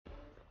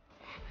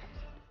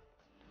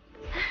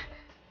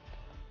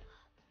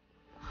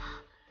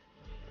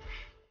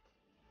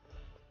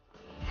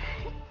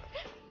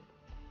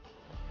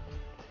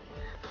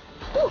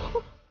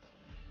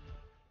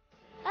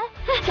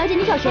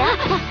谁啊？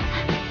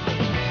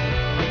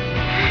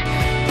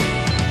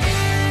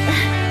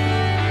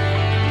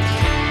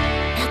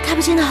看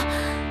不见呢。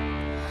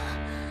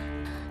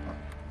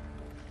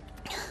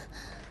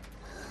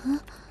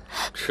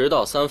迟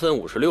到3分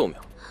56秒。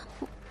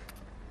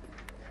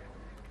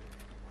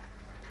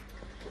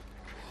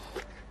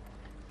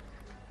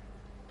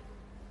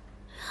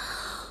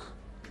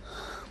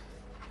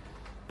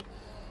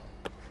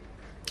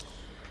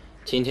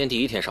今天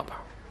第一天上班，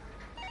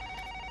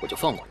我就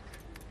放过你。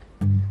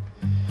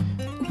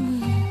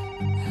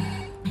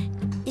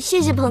谢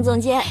谢彭总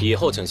监。以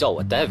后请叫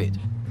我 David。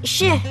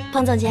是，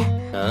彭总监。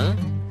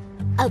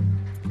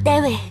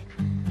David。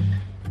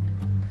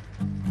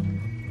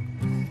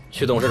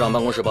去董事长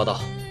办公室报道。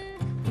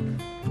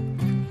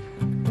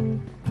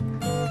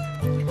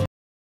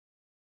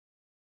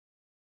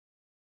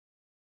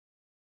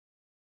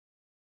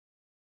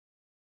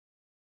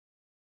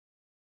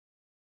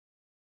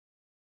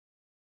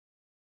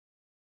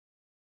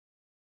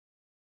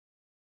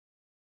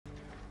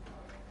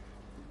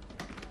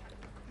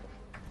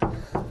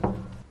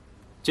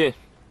进。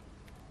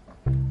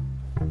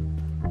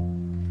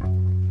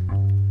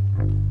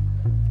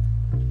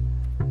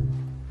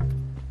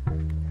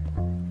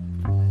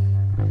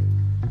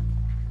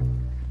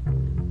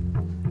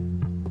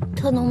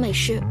特浓美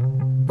式，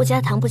不加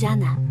糖不加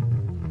奶。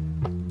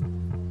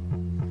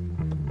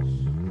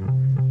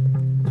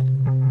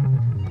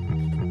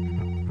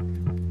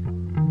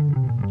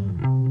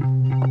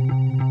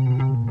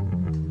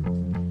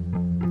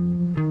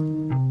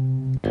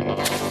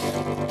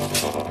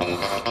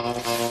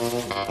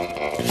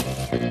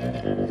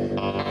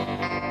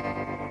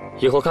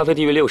以后咖啡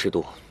低于60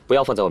度，不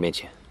要放在我面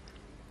前。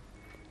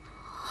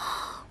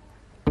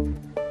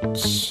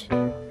切，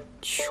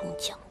穷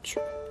将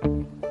军。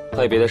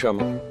还有别的事儿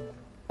吗？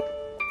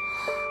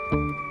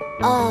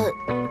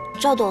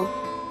赵董，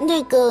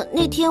那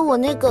天我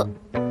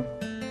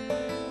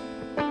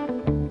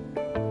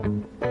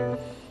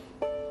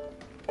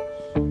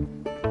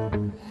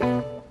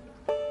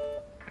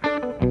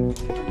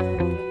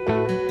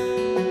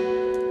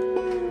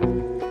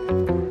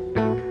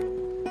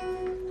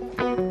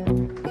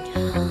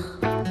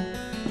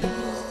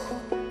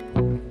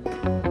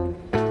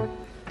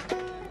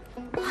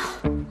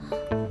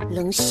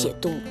冷血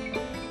动物，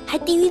还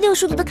低于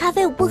60度的咖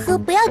啡我不喝，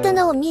不要端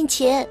到我面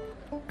前。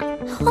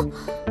哼，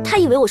他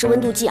以为我是温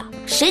度计啊？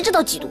谁知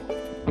道几度？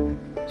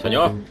小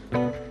妞，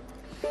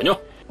小妞，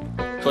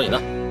说你呢，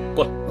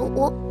过来。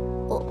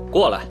我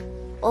过来。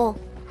哦。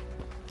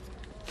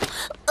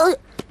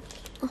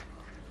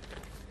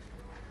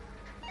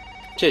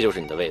这就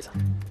是你的位子。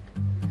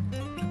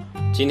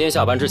今天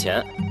下班之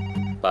前，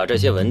把这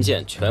些文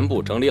件全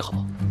部整理好，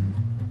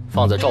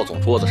放在赵总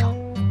桌子上，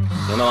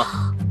明白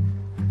吗？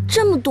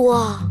这么多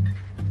啊！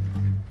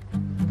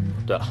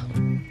对了，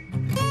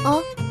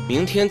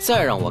明天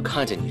再让我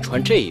看见你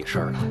穿这一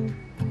身来，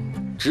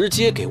直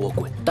接给我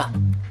滚蛋！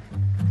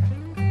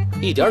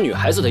一点女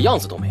孩子的样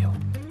子都没有。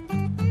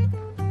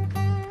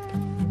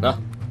那，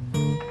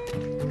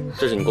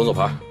这是你工作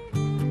牌，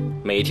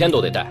每天都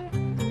得带，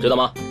知道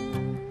吗？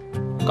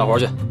干活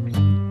去。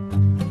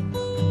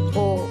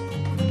哦。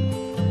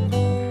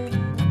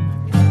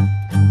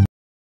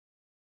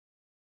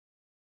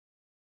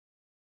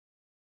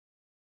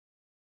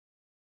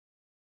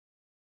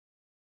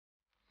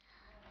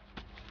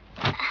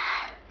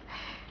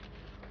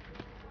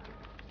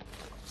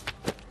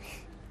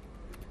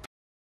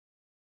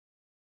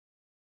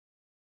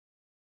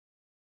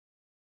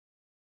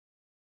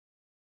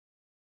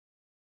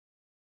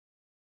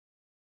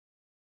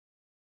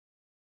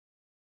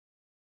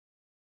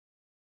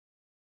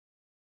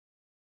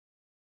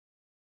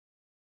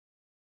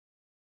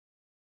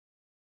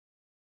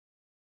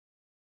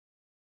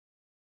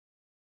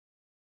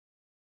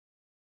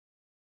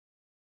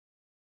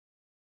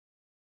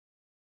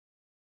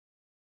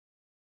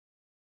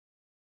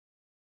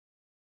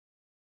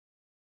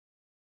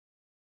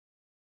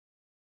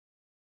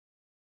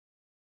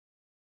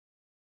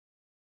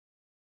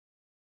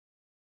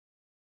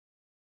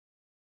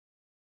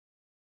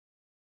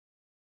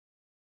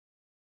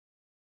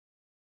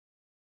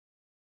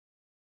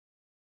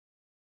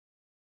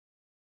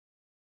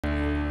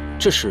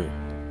这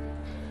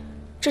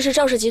是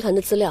赵氏集团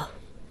的资料，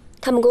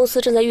他们公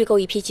司正在预购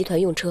一批集团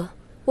用车，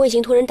我已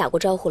经托人打过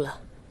招呼了，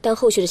但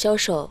后续的销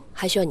售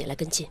还需要你来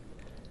跟进。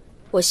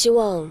我希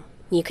望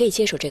你可以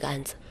接手这个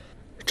案子。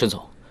陈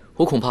总，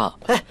我恐怕……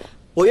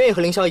我愿意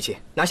和凌霄一起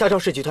拿下赵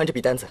氏集团这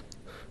笔单子。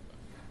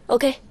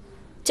OK，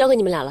 交给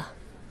你们俩了。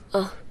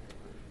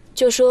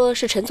就说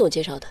是陈总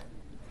介绍的。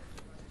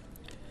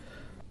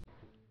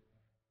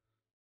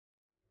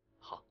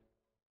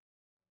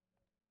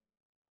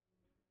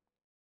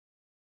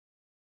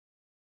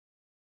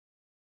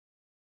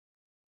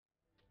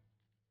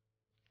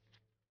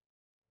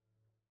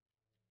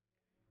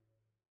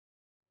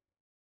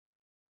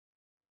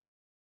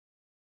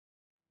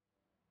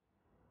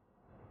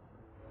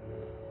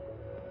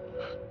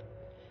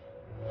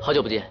好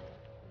久不见。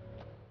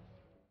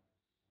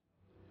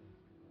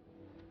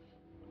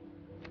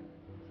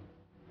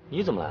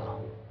你怎么来了？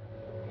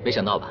没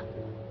想到吧？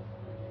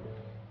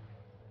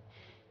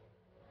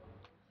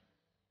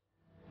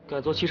改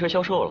做汽车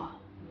销售了，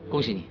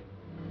恭喜你，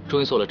终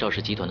于做了赵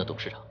氏集团的董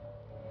事长。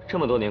这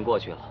么多年过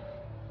去了，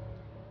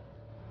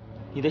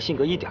你的性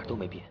格一点都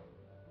没变。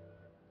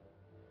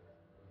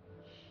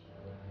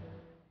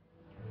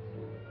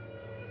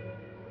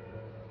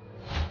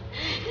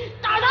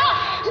打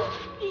他！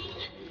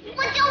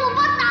我叫我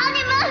爸打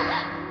你们！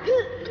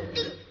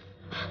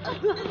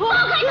放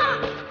开他！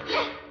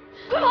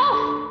快跑！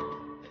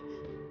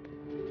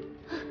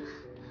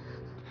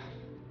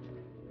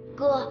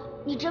哥，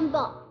你真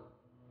棒！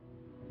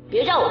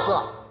别叫我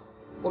哥，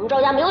我们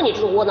赵家没有你这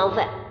种窝囊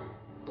废，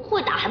不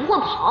会打还不会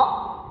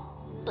跑，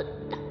笨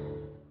蛋！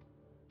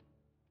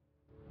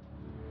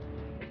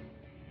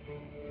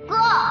哥，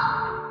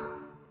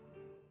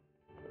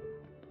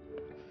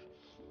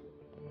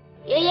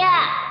爷爷，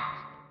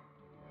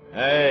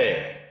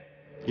哎，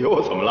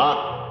哟，怎么了？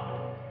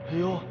哎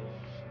呦，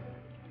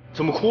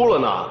怎么哭了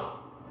呢？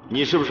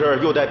你是不是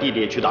又带弟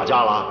弟去打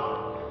架了？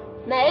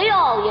没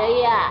有，爷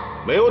爷。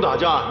没有打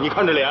架，你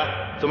看这脸，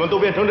怎么都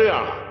变成这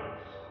样了？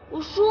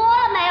我说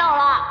了没有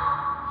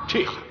了。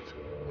这孩子，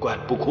乖，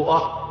不哭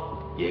啊，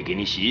爷给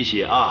你洗一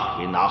洗啊，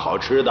给你拿好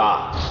吃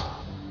的。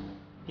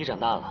你长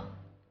大了，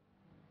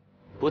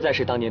不再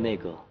是当年那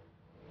个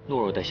懦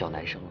弱的小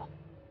男生了。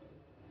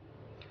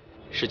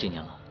10几年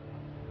了，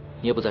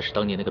你也不再是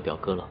当年那个表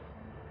哥了。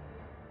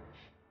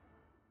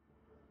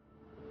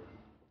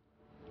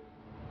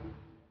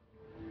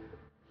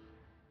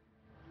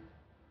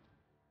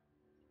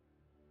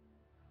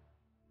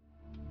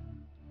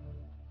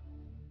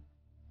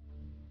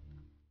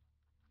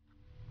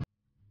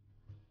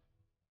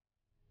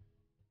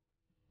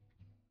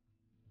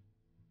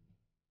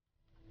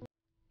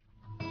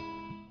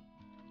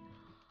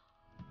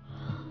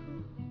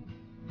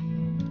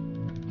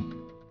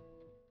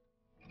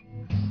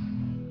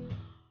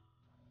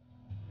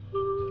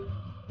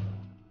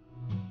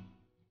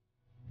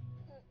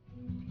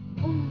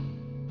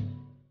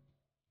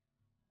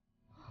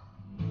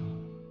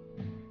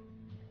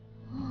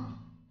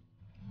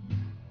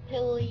陪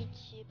我一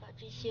起把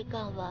这些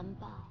干完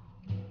吧，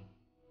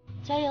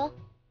加油！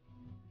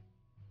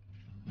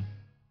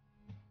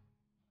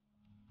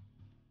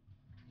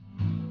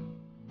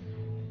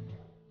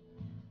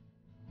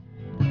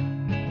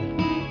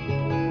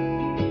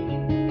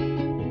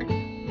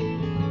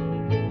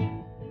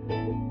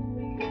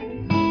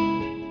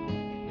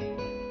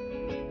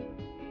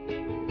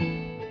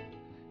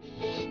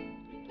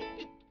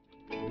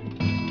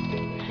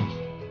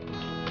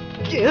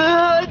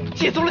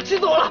气死我了，气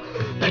死我了！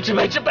白痴，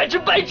白痴，白痴，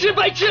白痴，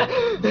白痴！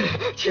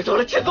气死我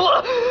了，气死我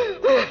了！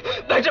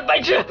白痴，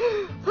白痴！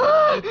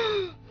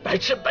白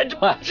痴，白痴，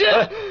白痴！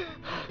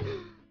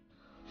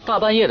大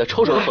半夜的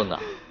抽什么风啊？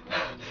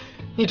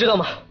你知道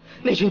吗？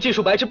那群技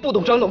术白痴不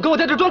懂装懂，跟我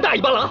在这装大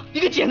尾巴狼，一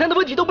个简单的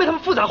问题都被他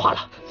们复杂化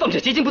了，放着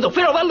捷径不走，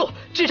非绕弯路，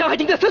智商还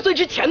停在3岁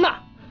之前呢！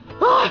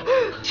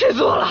气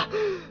死我了！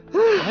我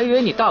还以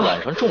为你大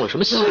晚上中了什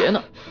么邪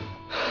呢，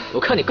我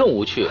看你更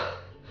无趣。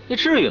你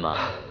至于吗？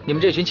你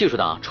们这群技术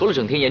党，除了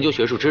整天研究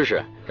学术知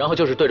识，然后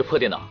就是对着破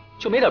电脑，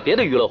就没点别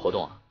的娱乐活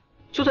动啊？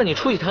就算你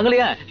出去谈个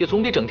恋爱，也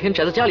总比整天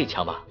宅在家里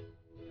强吧？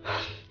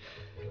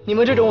你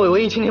们这种伪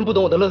文艺青年不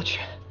懂我的乐趣，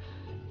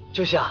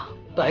就像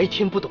白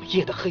天不懂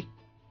夜的黑，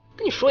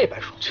跟你说也白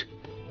说。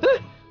哎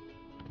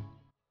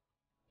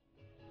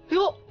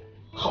呦，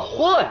好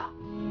货呀！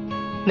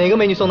哪个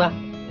美女送的？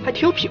还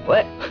挺有品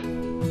味。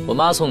我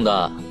妈送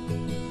的，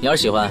你要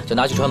是喜欢就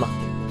拿去穿吧，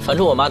反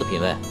正我妈的品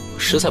味，我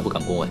实在不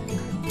敢恭维。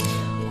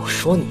我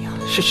说你啊，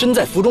是身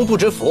在福中不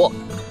知福。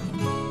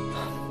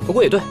不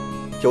过也对，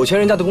有钱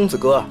人家的公子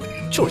哥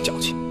就是矫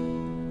情。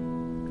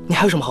你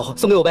还有什么好货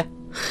送给我呗？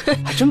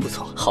还真不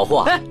错。好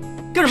货？哎，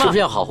干什么？是不是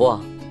要好货？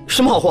什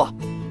么好货？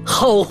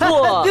好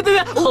货！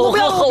别，好货，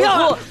好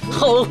货，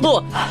好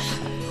货！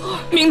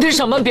明天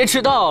上班别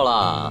迟到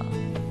了。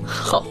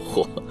好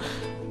货。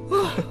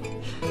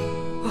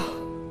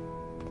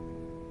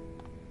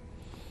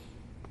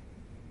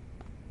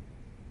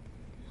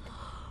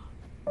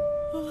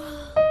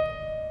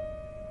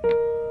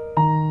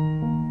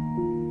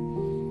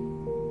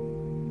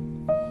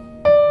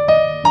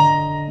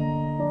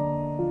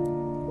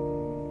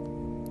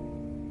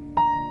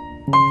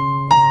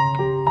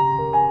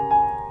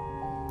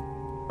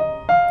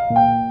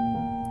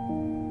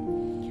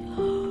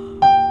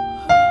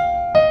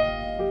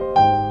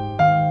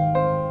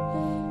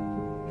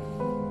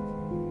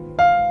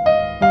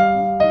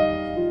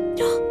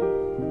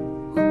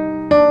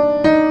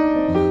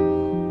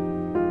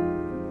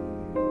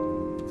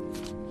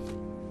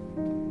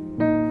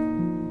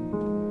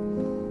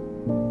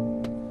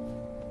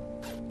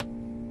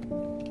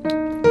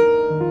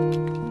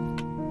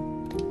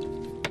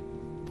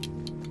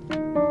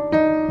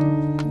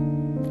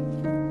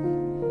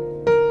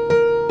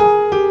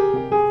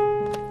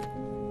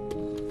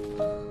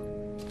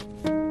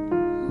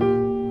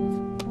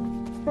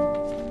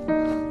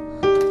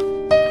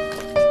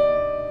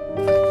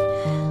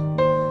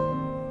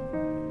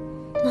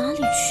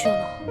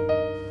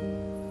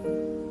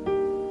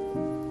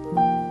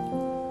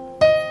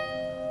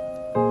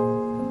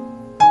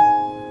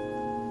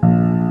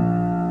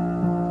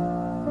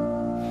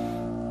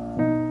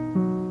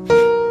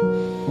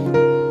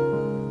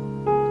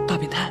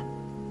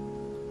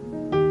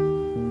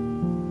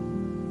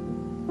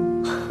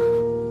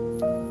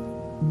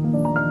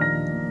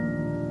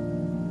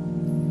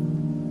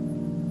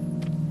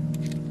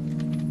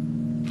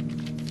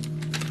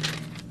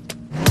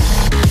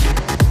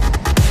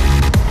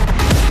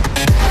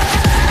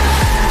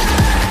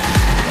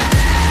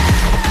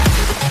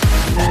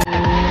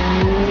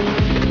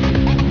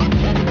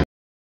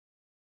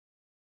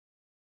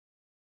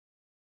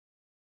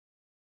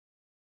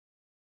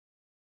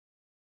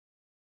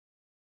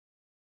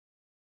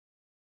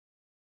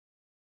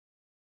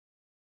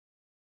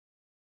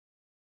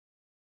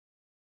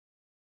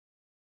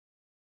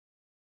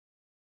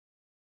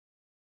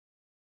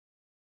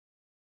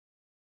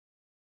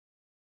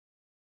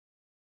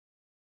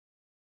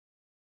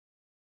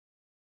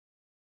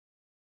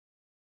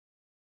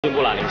进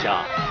步了，凌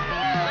霄。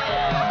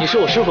你是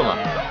我师傅吗？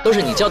都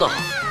是你教的好。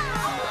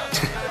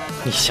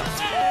你小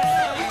子。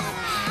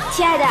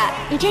亲爱的，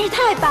你真是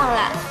太棒了。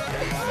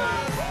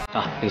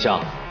啊，凌霄，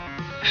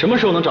什么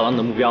时候能找到你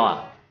的目标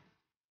啊？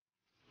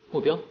目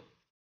标？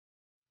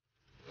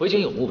我已经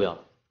有目标了。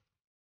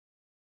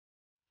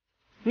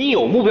你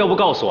有目标不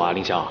告诉我啊，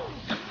凌霄？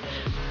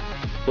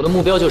我的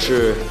目标就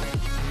是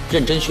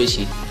认真学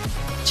习，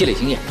积累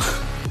经验，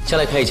将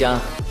来开一家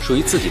属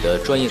于自己的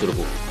专业俱乐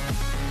部。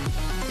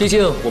毕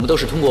竟我们都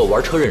是通过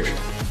玩车认识的，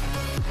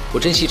我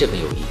珍惜这份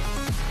友谊。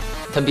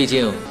但毕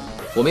竟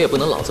我们也不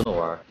能老这么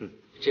玩，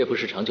这也不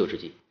是长久之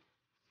计。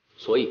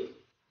所以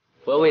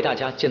我要为大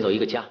家建造一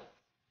个家，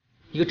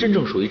一个真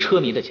正属于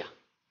车迷的家。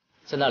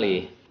在那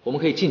里，我们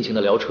可以尽情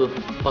的聊车，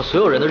把所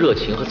有人的热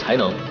情和才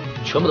能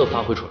全部都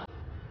发挥出来。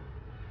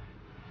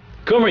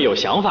哥们儿有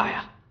想法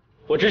呀，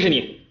我支持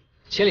你。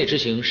千里之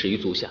行，始于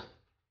足下。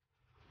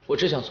我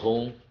只想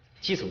从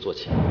基层做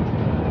起。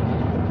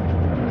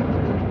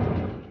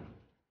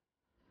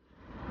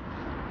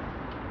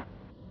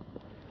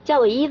叫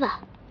我伊娃。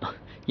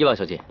伊娃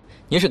小姐，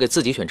您是给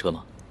自己选车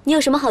吗？你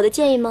有什么好的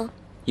建议吗？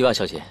伊娃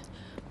小姐，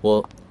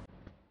我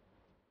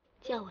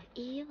叫我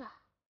伊娃。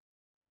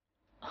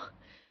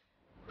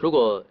如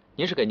果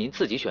您是给您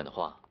自己选的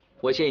话，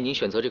我建议您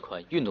选择这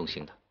款运动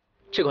型的。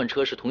这款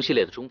车是同系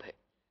列的中配，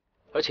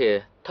而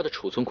且它的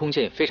储存空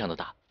间也非常的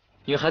大。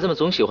女孩子们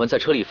总喜欢在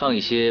车里放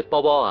一些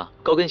包包啊、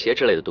高跟鞋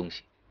之类的东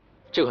西，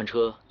这款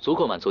车足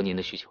够满足您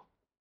的需求。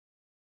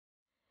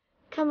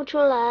看不出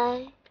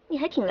来，你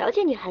还挺了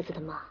解女孩子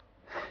的嘛。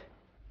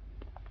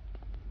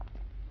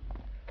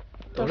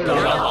董事长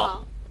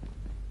好。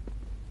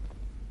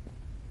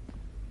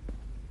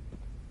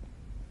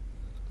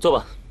坐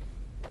吧。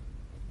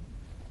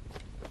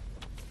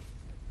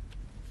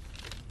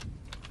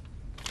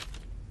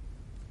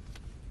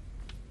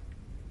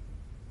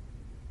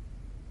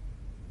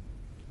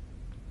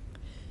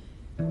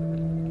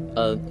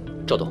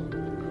赵董，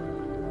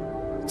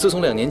自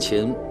从2年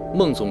前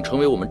孟总成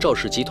为我们赵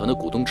氏集团的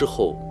股东之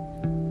后，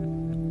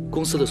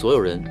公司的所有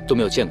人都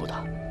没有见过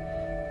他，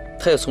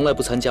他也从来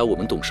不参加我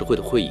们董事会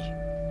的会议。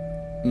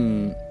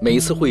每一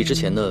次会议之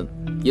前呢，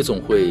也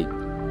总会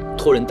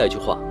托人带句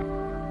话，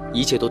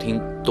一切都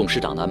听董事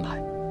长的安排。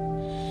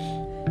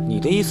你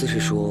的意思是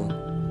说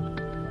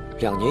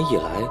，2年以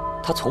来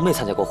他从没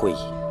参加过会议，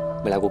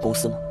没来过公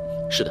司吗？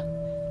是的，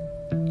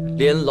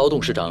连老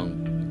董事长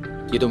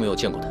也都没有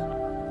见过他。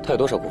他有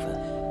多少股份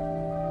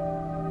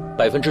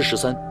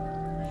？13%，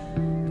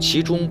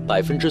其中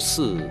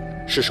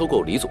4%是收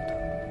购李总的。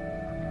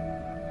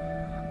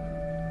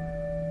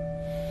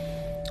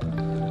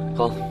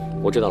好，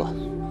我知道了。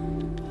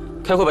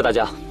开会吧，大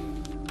家。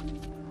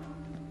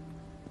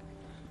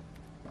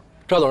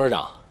赵董事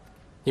长，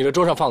你这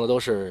桌上放的都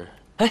是……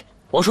哎，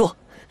王叔，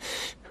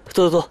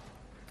坐，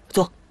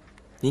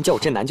您叫我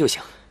振南就行。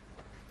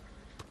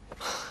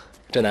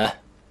振南，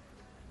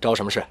找我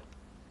什么事？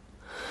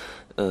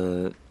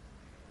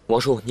王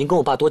叔，您跟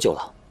我爸多久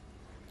了？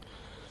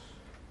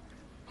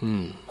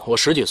我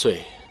10几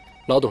岁，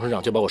老董事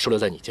长就把我收留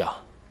在你家，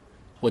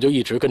我就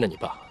一直跟着你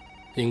爸，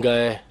应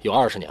该有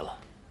20年了。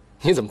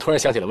你怎么突然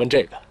想起来问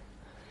这个？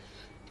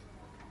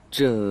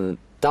这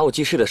打我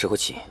记事的时候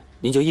起，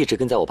您就一直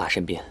跟在我爸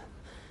身边，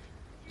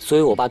所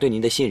以我爸对您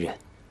的信任，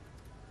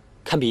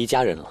堪比一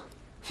家人了。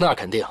那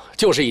肯定，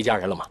就是一家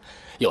人了嘛。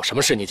有什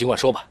么事你尽管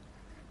说吧。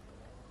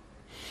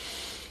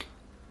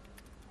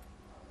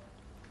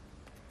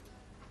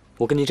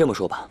我跟您这么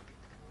说吧，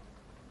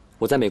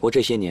我在美国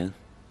这些年，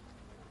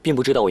并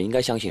不知道我应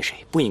该相信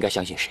谁，不应该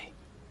相信谁，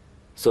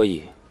所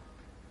以，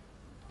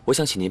我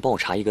想请您帮我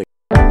查一个人。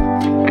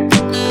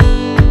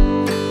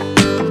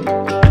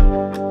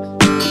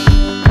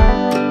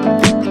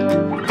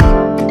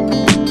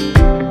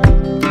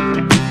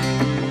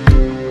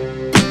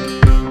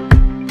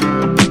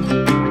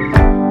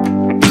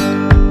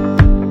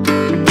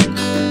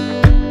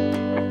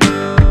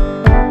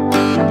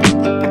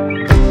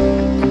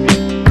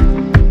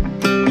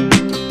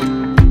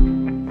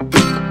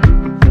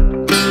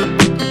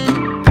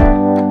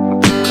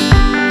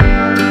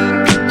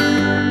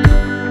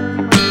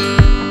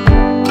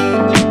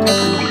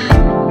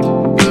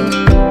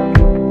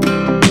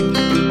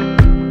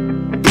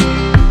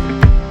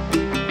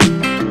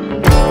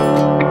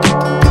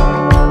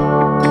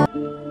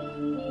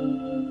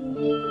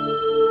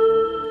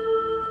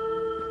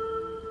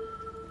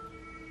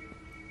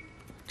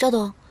赵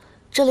董，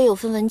这里有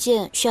份文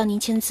件需要您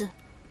签字。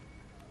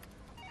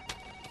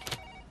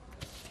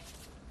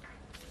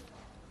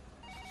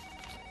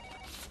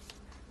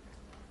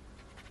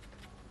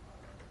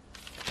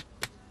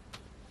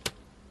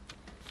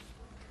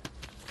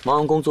忙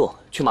完工作，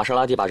去玛莎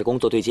拉蒂把这工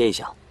作对接一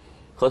下，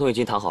合同已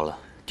经谈好了，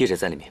地址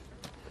在里面。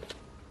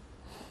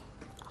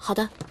好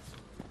的。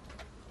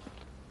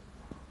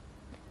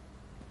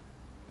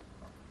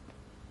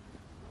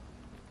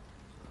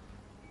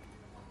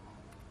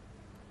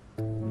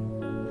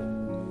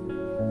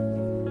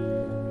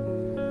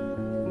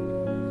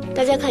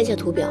大家看一下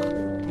图表，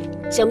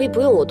想必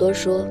不用我多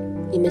说，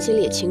你们心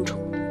里也清楚。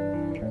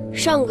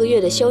上个月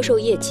的销售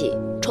业绩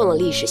创了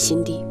历史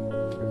新低。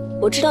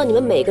我知道你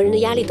们每个人的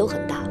压力都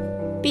很大，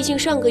毕竟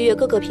上个月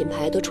各个品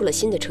牌都出了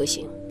新的车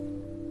型，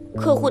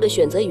客户的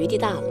选择余地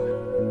大了，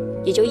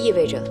也就意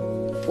味着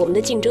我们的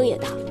竞争也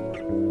大。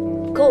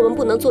可我们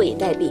不能坐以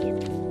待毙。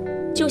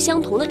就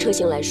相同的车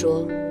型来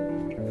说，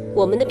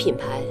我们的品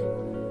牌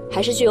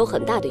还是具有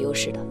很大的优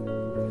势的，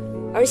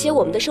而且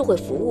我们的社会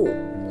服务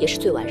也是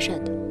最完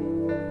善的。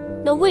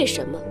那为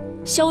什么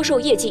销售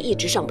业绩一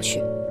直上不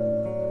去？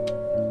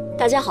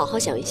大家好好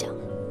想一想，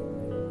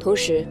同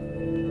时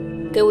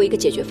给我一个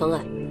解决方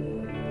案。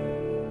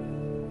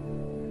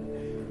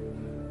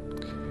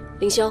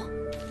凌霄，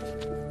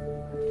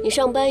你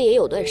上班也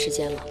有段时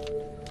间了，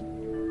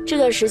这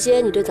段时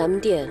间你对咱们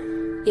店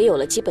也有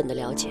了基本的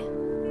了解，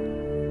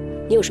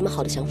你有什么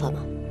好的想法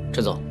吗？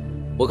陈总，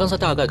我刚才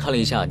大概看了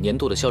一下年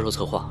度的销售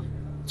策划，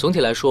总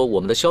体来说，我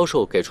们的销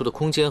售给出的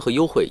空间和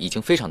优惠已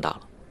经非常大了。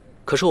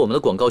可是我们的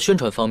广告宣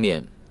传方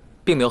面，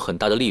并没有很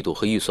大的力度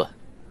和预算。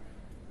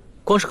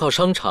光是靠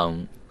商场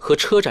和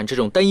车展这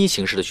种单一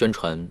形式的宣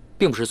传，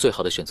并不是最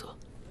好的选择。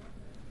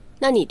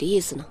那你的意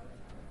思呢？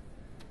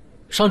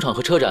商场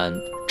和车展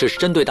只是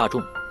针对大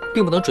众，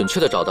并不能准确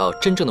地找到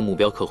真正的目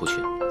标客户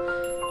群。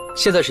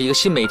现在是一个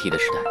新媒体的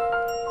时代，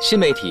新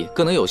媒体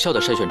更能有效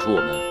地筛选出我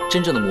们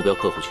真正的目标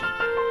客户群。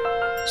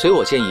所以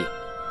我建议，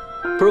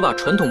不如把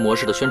传统模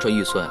式的宣传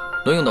预算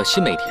挪用到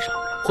新媒体上，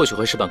或许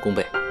会事半功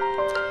倍。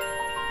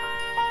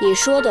你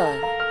说的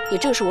也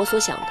正是我所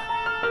想的。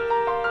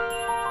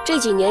这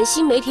几年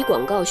新媒体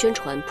广告宣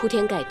传铺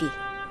天盖地，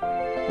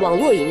网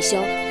络营销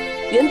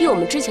远比我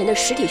们之前的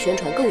实体宣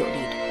传更有力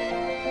度。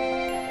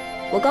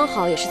我刚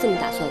好也是这么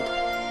打算的。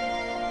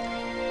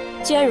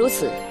既然如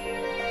此，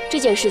这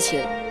件事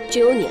情就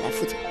由你来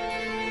负责。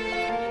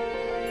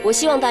我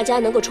希望大家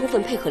能够充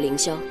分配合凌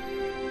霄，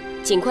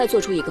尽快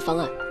做出一个方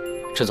案。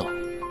陈总，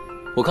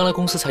我刚来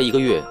公司才1个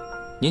月，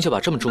您就把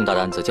这么重大的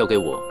案子交给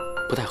我，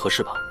不太合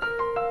适吧？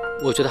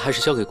我觉得还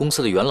是交给公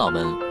司的元老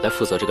们来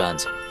负责这个案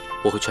子，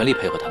我会全力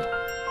配合他们。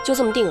就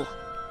这么定了。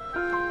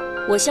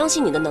我相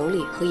信你的能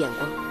力和眼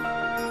光。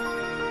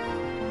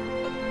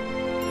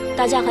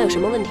大家还有什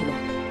么问题吗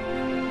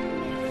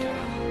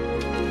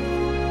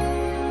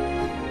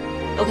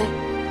 ？OK，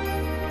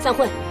 散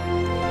会。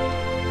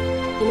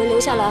你们留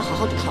下来好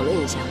好的讨论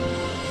一下。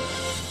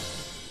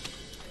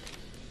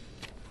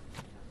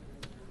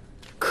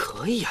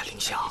可以啊，凌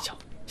霄，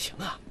行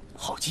啊，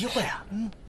好机会啊。